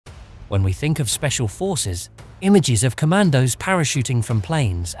When we think of special forces, images of commandos parachuting from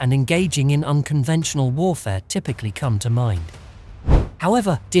planes and engaging in unconventional warfare typically come to mind.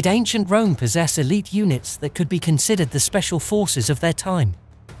 However, did ancient Rome possess elite units that could be considered the special forces of their time?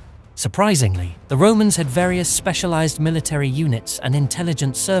 Surprisingly, the Romans had various specialized military units and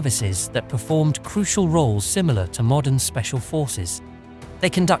intelligence services that performed crucial roles similar to modern special forces. They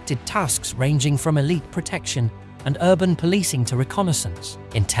conducted tasks ranging from elite protection and urban policing to reconnaissance,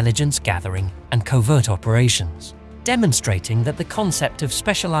 intelligence gathering, and covert operations, demonstrating that the concept of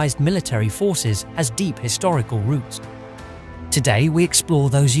specialized military forces has deep historical roots. Today we explore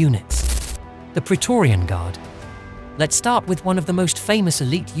those units. The Praetorian Guard. Let's start with one of the most famous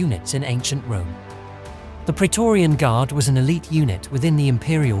elite units in ancient Rome. The Praetorian Guard was an elite unit within the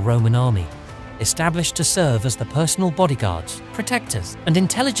Imperial Roman Army, established to serve as the personal bodyguards, protectors, and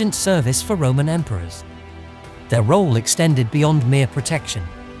intelligence service for Roman emperors. Their role extended beyond mere protection.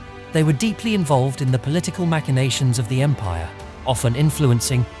 They were deeply involved in the political machinations of the empire, often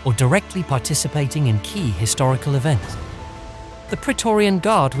influencing or directly participating in key historical events. The Praetorian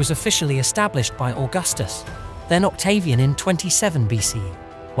Guard was officially established by Augustus, then Octavian in 27 BC,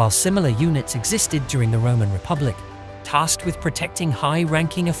 while similar units existed during the Roman Republic, tasked with protecting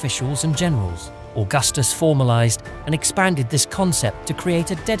high-ranking officials and generals. Augustus formalized and expanded this concept to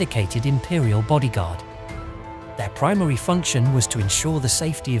create a dedicated imperial bodyguard. Their primary function was to ensure the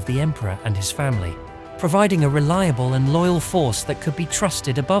safety of the emperor and his family, providing a reliable and loyal force that could be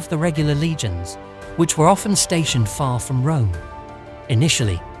trusted above the regular legions, which were often stationed far from Rome.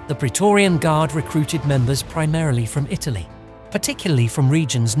 Initially, the Praetorian Guard recruited members primarily from Italy, particularly from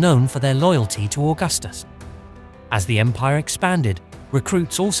regions known for their loyalty to Augustus. As the empire expanded,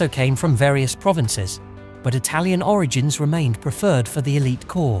 recruits also came from various provinces, but Italian origins remained preferred for the elite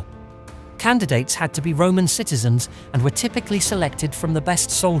corps. Candidates had to be Roman citizens and were typically selected from the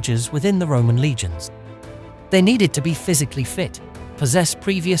best soldiers within the Roman legions. They needed to be physically fit, possess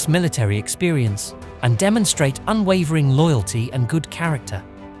previous military experience, and demonstrate unwavering loyalty and good character.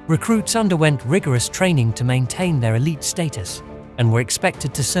 Recruits underwent rigorous training to maintain their elite status and were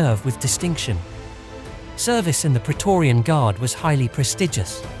expected to serve with distinction. Service in the Praetorian Guard was highly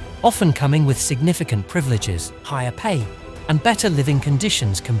prestigious, often coming with significant privileges, higher pay, and better living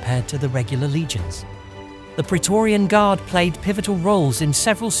conditions compared to the regular legions. The Praetorian Guard played pivotal roles in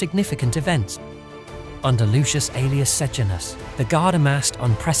several significant events. Under Lucius Aelius Sejanus, the Guard amassed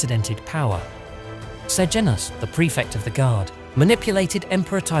unprecedented power. Sejanus, the prefect of the Guard, manipulated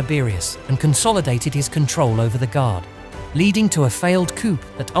Emperor Tiberius and consolidated his control over the Guard, leading to a failed coup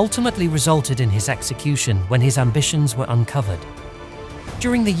that ultimately resulted in his execution when his ambitions were uncovered.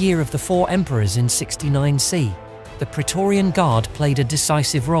 During the year of the four emperors in 69 C, the Praetorian Guard played a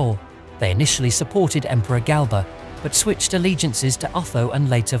decisive role. They initially supported Emperor Galba, but switched allegiances to Otho and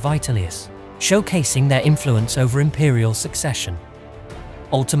later Vitellius, showcasing their influence over imperial succession.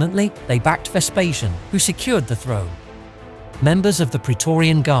 Ultimately, they backed Vespasian, who secured the throne. Members of the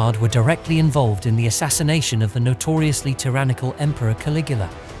Praetorian Guard were directly involved in the assassination of the notoriously tyrannical Emperor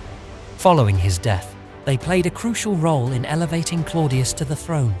Caligula. Following his death, they played a crucial role in elevating Claudius to the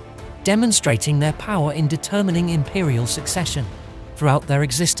throne, demonstrating their power in determining imperial succession. Throughout their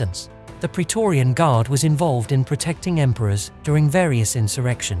existence, the Praetorian Guard was involved in protecting emperors during various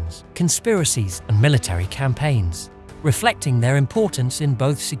insurrections, conspiracies, and military campaigns, reflecting their importance in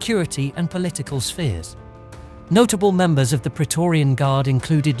both security and political spheres. Notable members of the Praetorian Guard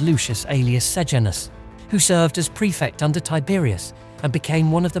included Lucius Aelius Sejanus, who served as prefect under Tiberius and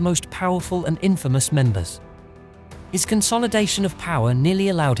became one of the most powerful and infamous members. His consolidation of power nearly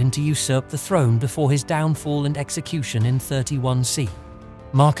allowed him to usurp the throne before his downfall and execution in 31 C.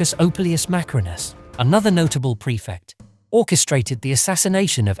 Marcus Opilius Macrinus, another notable prefect, orchestrated the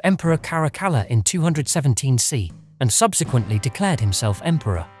assassination of Emperor Caracalla in 217 C and subsequently declared himself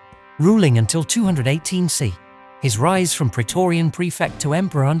emperor, ruling until 218 C. His rise from Praetorian prefect to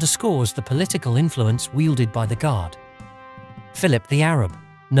emperor underscores the political influence wielded by the Guard. Philip the Arab,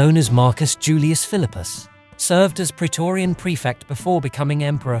 known as Marcus Julius Philippus, served as Praetorian prefect before becoming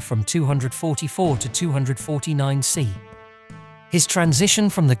emperor from 244 to 249 C. His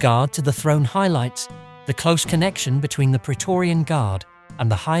transition from the Guard to the throne highlights the close connection between the Praetorian Guard and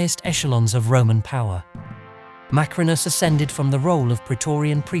the highest echelons of Roman power. Macrinus ascended from the role of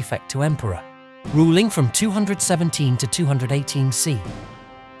Praetorian prefect to emperor, ruling from 217 to 218 C.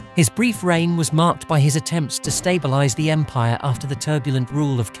 His brief reign was marked by his attempts to stabilize the empire after the turbulent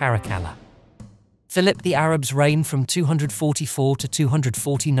rule of Caracalla. Philip the Arab's reign from 244 to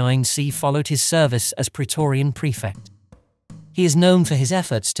 249 C followed his service as Praetorian prefect. He is known for his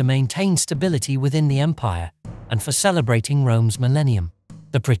efforts to maintain stability within the empire and for celebrating Rome's millennium.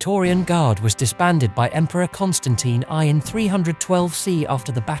 The Praetorian Guard was disbanded by Emperor Constantine I in 312 C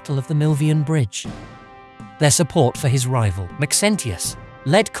after the Battle of the Milvian Bridge. Their support for his rival, Maxentius,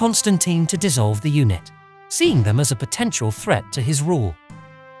 led Constantine to dissolve the unit, seeing them as a potential threat to his rule.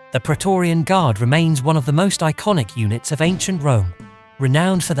 The Praetorian Guard remains one of the most iconic units of ancient Rome,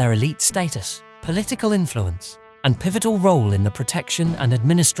 renowned for their elite status, political influence, and pivotal role in the protection and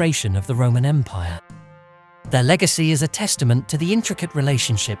administration of the Roman Empire. Their legacy is a testament to the intricate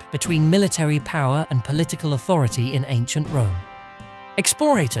relationship between military power and political authority in ancient Rome.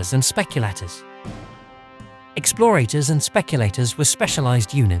 Explorators and speculators. Explorators and speculators were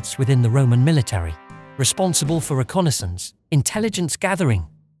specialized units within the Roman military, responsible for reconnaissance, intelligence gathering,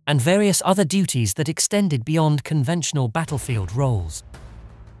 and various other duties that extended beyond conventional battlefield roles.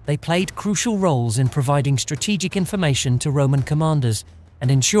 They played crucial roles in providing strategic information to Roman commanders and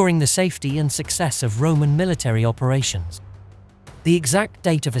ensuring the safety and success of Roman military operations. The exact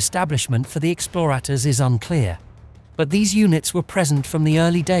date of establishment for the explorators is unclear, but these units were present from the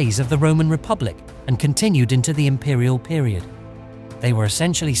early days of the Roman Republic and continued into the imperial period. They were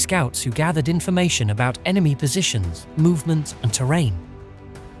essentially scouts who gathered information about enemy positions, movements, and terrain.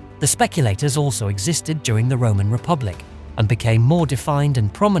 The speculators also existed during the Roman Republic and became more defined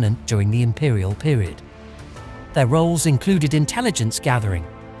and prominent during the imperial period. Their roles included intelligence gathering,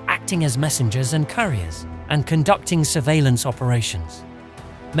 acting as messengers and couriers, and conducting surveillance operations.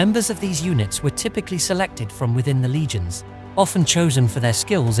 Members of these units were typically selected from within the legions, often chosen for their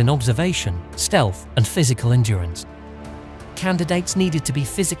skills in observation, stealth, and physical endurance. Candidates needed to be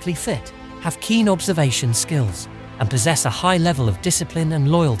physically fit, have keen observation skills, and possess a high level of discipline and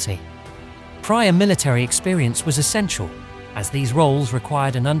loyalty. Prior military experience was essential, as these roles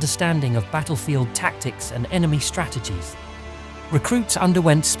required an understanding of battlefield tactics and enemy strategies. Recruits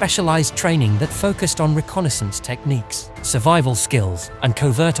underwent specialized training that focused on reconnaissance techniques, survival skills, and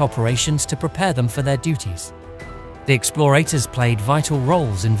covert operations to prepare them for their duties. The explorators played vital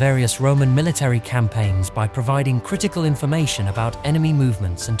roles in various Roman military campaigns by providing critical information about enemy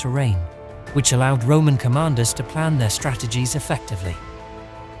movements and terrain, which allowed Roman commanders to plan their strategies effectively.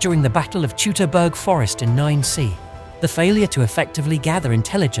 During the Battle of Teutoburg Forest in 9C, the failure to effectively gather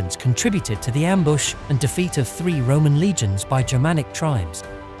intelligence contributed to the ambush and defeat of 3 Roman legions by Germanic tribes.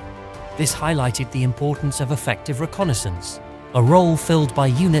 This highlighted the importance of effective reconnaissance, a role filled by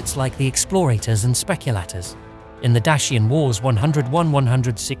units like the explorators and speculators. In the Dacian Wars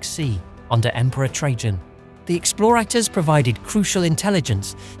 101–106 C, under Emperor Trajan, the explorators provided crucial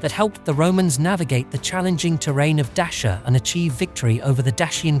intelligence that helped the Romans navigate the challenging terrain of Dacia and achieve victory over the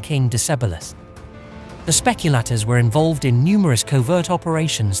Dacian king Decebalus. The speculators were involved in numerous covert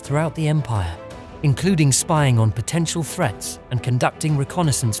operations throughout the empire, including spying on potential threats and conducting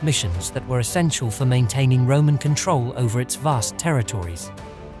reconnaissance missions that were essential for maintaining Roman control over its vast territories.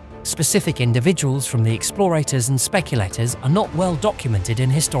 Specific individuals from the explorators and speculators are not well documented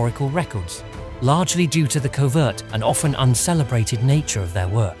in historical records, largely due to the covert and often uncelebrated nature of their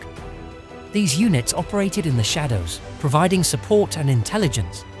work. These units operated in the shadows, providing support and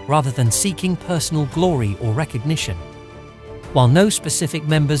intelligence, rather than seeking personal glory or recognition. While no specific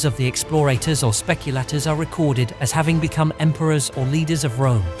members of the explorators or speculators are recorded as having become emperors or leaders of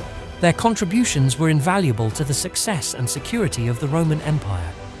Rome, their contributions were invaluable to the success and security of the Roman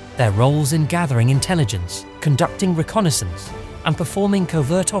Empire. Their roles in gathering intelligence, conducting reconnaissance, and performing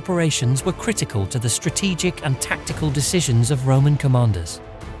covert operations were critical to the strategic and tactical decisions of Roman commanders.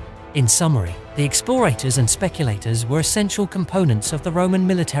 In summary, the explorators and speculators were essential components of the Roman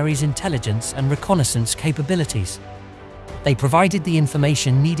military's intelligence and reconnaissance capabilities. They provided the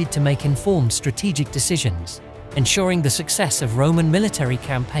information needed to make informed strategic decisions, ensuring the success of Roman military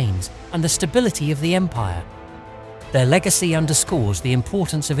campaigns and the stability of the empire. Their legacy underscores the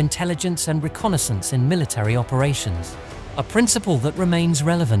importance of intelligence and reconnaissance in military operations, a principle that remains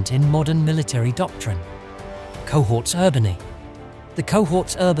relevant in modern military doctrine. Cohorts Urbani. The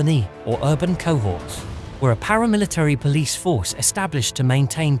Cohorts Urbani, or urban cohorts, were a paramilitary police force established to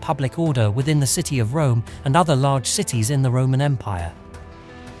maintain public order within the city of Rome and other large cities in the Roman Empire.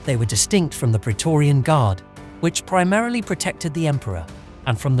 They were distinct from the Praetorian Guard, which primarily protected the emperor,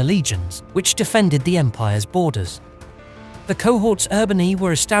 and from the legions, which defended the empire's borders. The Cohorts Urbani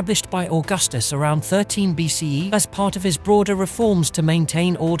were established by Augustus around 13 BCE as part of his broader reforms to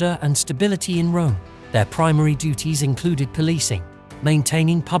maintain order and stability in Rome. Their primary duties included policing,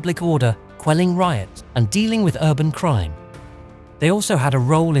 maintaining public order, quelling riots, and dealing with urban crime. They also had a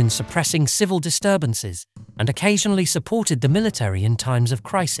role in suppressing civil disturbances and occasionally supported the military in times of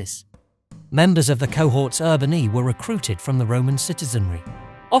crisis. Members of the Cohorts Urbani were recruited from the Roman citizenry,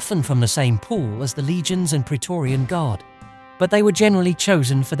 often from the same pool as the legions and Praetorian Guard. but they were generally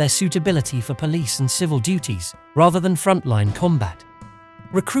chosen for their suitability for police and civil duties, rather than frontline combat.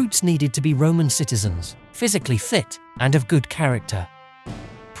 Recruits needed to be Roman citizens, physically fit, and of good character.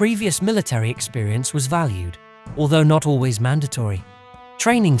 Previous military experience was valued, although not always mandatory.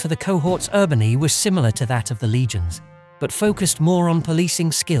 Training for the cohorts urbanae was similar to that of the legions, but focused more on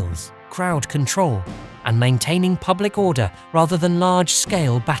policing skills, crowd control, and maintaining public order rather than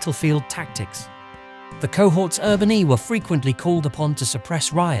large-scale battlefield tactics. The cohorts urbanae were frequently called upon to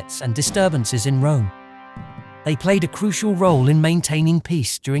suppress riots and disturbances in Rome. They played a crucial role in maintaining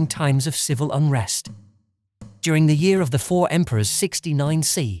peace during times of civil unrest. During the year of the four emperors 69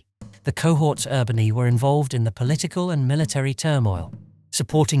 C, the cohorts urbanae were involved in the political and military turmoil,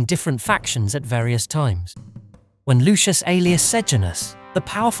 supporting different factions at various times. When Lucius Aelius Sejanus, the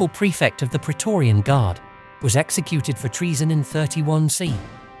powerful prefect of the Praetorian Guard, was executed for treason in 31 C,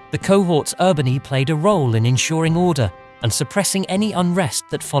 the cohorts urbanae played a role in ensuring order and suppressing any unrest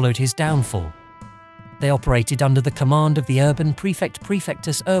that followed his downfall. They operated under the command of the urban prefect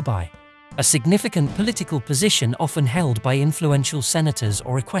Praefectus Urbi, a significant political position often held by influential senators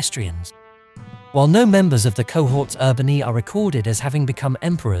or equestrians. While no members of the cohorts urbanae are recorded as having become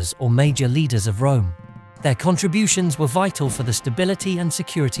emperors or major leaders of Rome, their contributions were vital for the stability and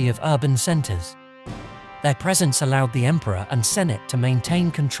security of urban centers. Their presence allowed the emperor and senate to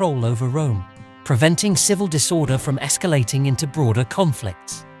maintain control over Rome, preventing civil disorder from escalating into broader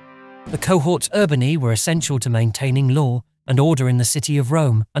conflicts. The cohorts urbanae were essential to maintaining law and order in the city of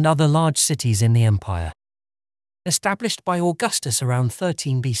Rome and other large cities in the empire. Established by Augustus around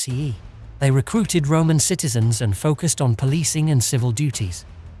 13 BCE, they recruited Roman citizens and focused on policing and civil duties.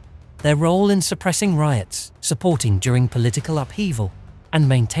 Their role in suppressing riots, supporting during political upheaval, and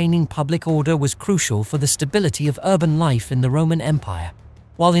maintaining public order was crucial for the stability of urban life in the Roman Empire.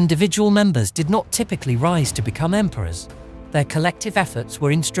 While individual members did not typically rise to become emperors, their collective efforts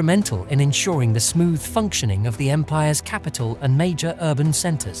were instrumental in ensuring the smooth functioning of the empire's capital and major urban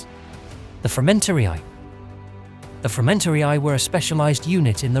centers. The Frumentarii. The Frumentarii were a specialized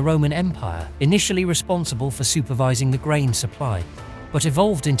unit in the Roman Empire, initially responsible for supervising the grain supply, but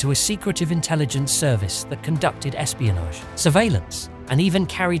evolved into a secretive intelligence service that conducted espionage, surveillance, and even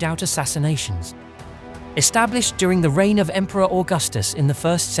carried out assassinations. Established during the reign of Emperor Augustus in the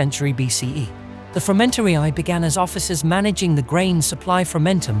 1st century BCE, the Frumentarii began as officers managing the grain supply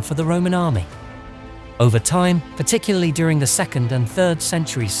frumentum for the Roman army. Over time, particularly during the 2nd and 3rd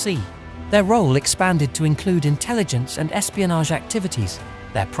centuries C, their role expanded to include intelligence and espionage activities.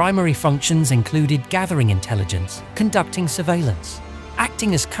 Their primary functions included gathering intelligence, conducting surveillance,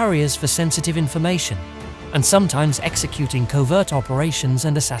 acting as couriers for sensitive information, and sometimes executing covert operations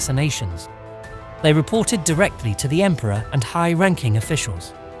and assassinations. They reported directly to the emperor and high-ranking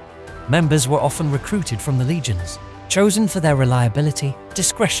officials. Members were often recruited from the legions, chosen for their reliability,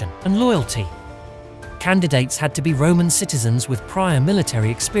 discretion, and loyalty. Candidates had to be Roman citizens with prior military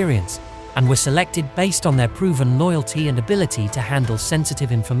experience and were selected based on their proven loyalty and ability to handle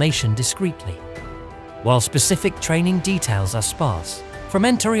sensitive information discreetly. While specific training details are sparse,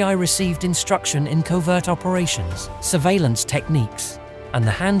 Frumentarii received instruction in covert operations, surveillance techniques, and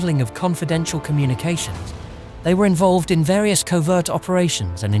the handling of confidential communications. They were involved in various covert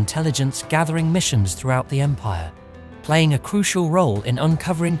operations and intelligence-gathering missions throughout the empire, playing a crucial role in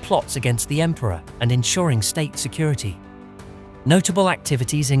uncovering plots against the emperor and ensuring state security. Notable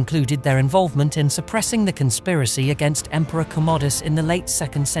activities included their involvement in suppressing the conspiracy against Emperor Commodus in the late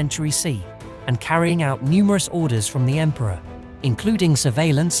 2nd century C, and carrying out numerous orders from the emperor, including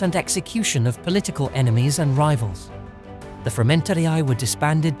surveillance and execution of political enemies and rivals. The Frumentarii were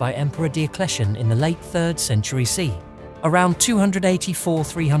disbanded by Emperor Diocletian in the late 3rd century C, around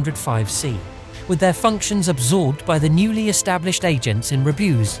 284–305 C, with their functions absorbed by the newly established agents in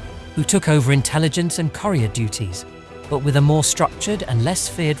rebus, who took over intelligence and courier duties, but with a more structured and less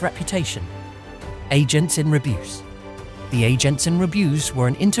feared reputation. Agents in rebus. The agents in rebus were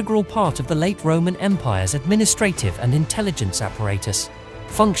an integral part of the late Roman Empire's administrative and intelligence apparatus,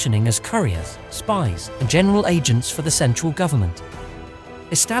 functioning as couriers, spies, and general agents for the central government.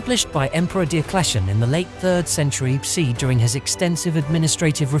 Established by Emperor Diocletian in the late 3rd century C during his extensive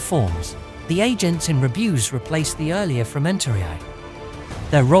administrative reforms, the agents in rebus replaced the earlier Frumentarii.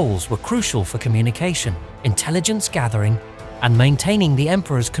 Their roles were crucial for communication, intelligence gathering, and maintaining the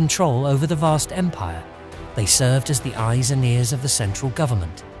emperor's control over the vast empire. They served as the eyes and ears of the central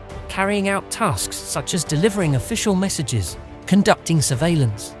government, carrying out tasks such as delivering official messages, conducting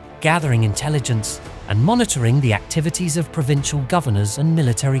surveillance, gathering intelligence, and monitoring the activities of provincial governors and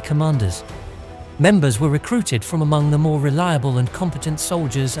military commanders. Members were recruited from among the more reliable and competent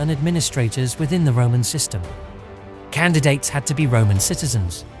soldiers and administrators within the Roman system. Candidates had to be Roman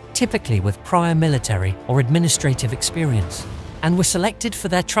citizens, typically with prior military or administrative experience, and were selected for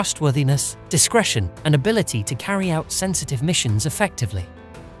their trustworthiness, discretion, and ability to carry out sensitive missions effectively.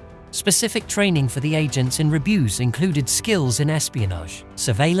 Specific training for the agents in Rebus included skills in espionage,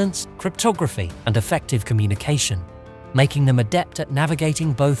 surveillance, cryptography, and effective communication, making them adept at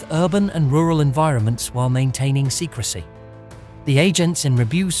navigating both urban and rural environments while maintaining secrecy. The agents in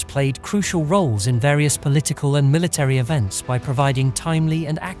Rebus played crucial roles in various political and military events by providing timely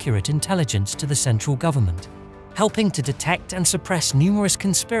and accurate intelligence to the central government, helping to detect and suppress numerous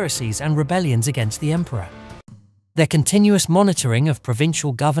conspiracies and rebellions against the emperor. Their continuous monitoring of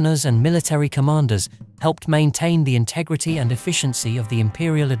provincial governors and military commanders helped maintain the integrity and efficiency of the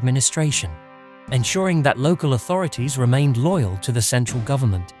imperial administration, ensuring that local authorities remained loyal to the central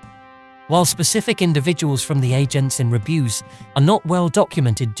government. While specific individuals from the agents in Rebus are not well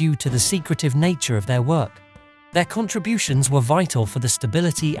documented due to the secretive nature of their work, their contributions were vital for the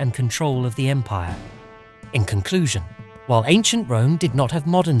stability and control of the empire. In conclusion, while ancient Rome did not have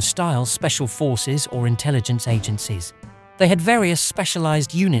modern-style special forces or intelligence agencies, they had various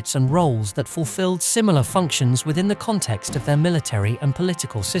specialized units and roles that fulfilled similar functions within the context of their military and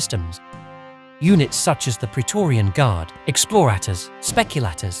political systems. Units such as the Praetorian Guard, Explorators,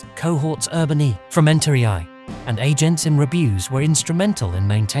 Speculators, Cohorts Urbanae, Frumentarii, and agents in Rebus were instrumental in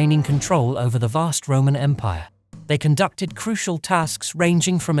maintaining control over the vast Roman Empire. They conducted crucial tasks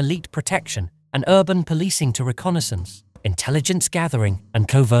ranging from elite protection and urban policing to reconnaissance, intelligence gathering, and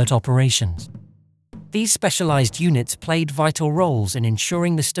covert operations. These specialized units played vital roles in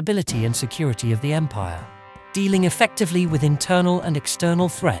ensuring the stability and security of the empire, dealing effectively with internal and external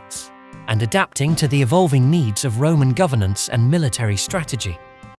threats, and adapting to the evolving needs of Roman governance and military strategy.